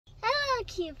not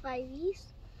Cute Fiveys.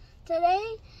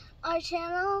 Today, our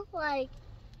channel,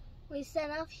 we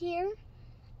set up here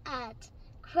at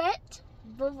Crit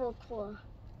Bubble.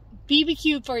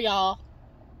 BBQ for y'all.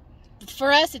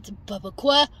 For us, it's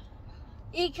Bubba.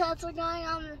 Because we're going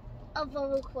on a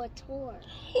Bubble tour.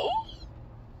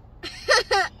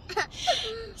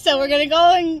 So we're going to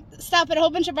go and stop at a whole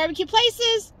bunch of barbecue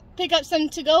places, pick up some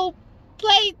to-go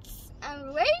plates,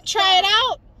 and rate try it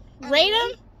out, and rate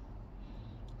them,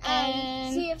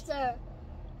 and see if they're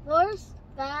worst,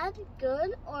 bad,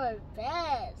 good, or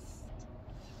best.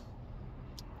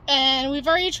 And we've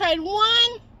already tried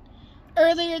one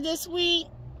earlier this week,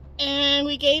 and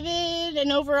we gave it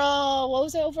an overall, what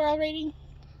was the overall rating?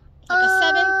 Like a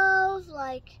 7?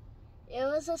 It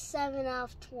was a 7 out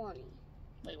of 20.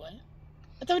 Wait, what?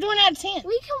 I thought we were doing out of 10.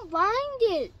 We combined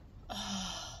it.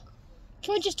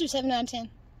 Can we just do 7 out of 10?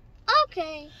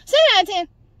 Okay. 7 out of 10.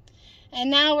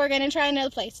 And now we're going to try another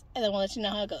place, and then we'll let you know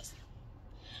how it goes.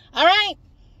 All right.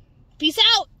 Peace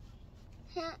out.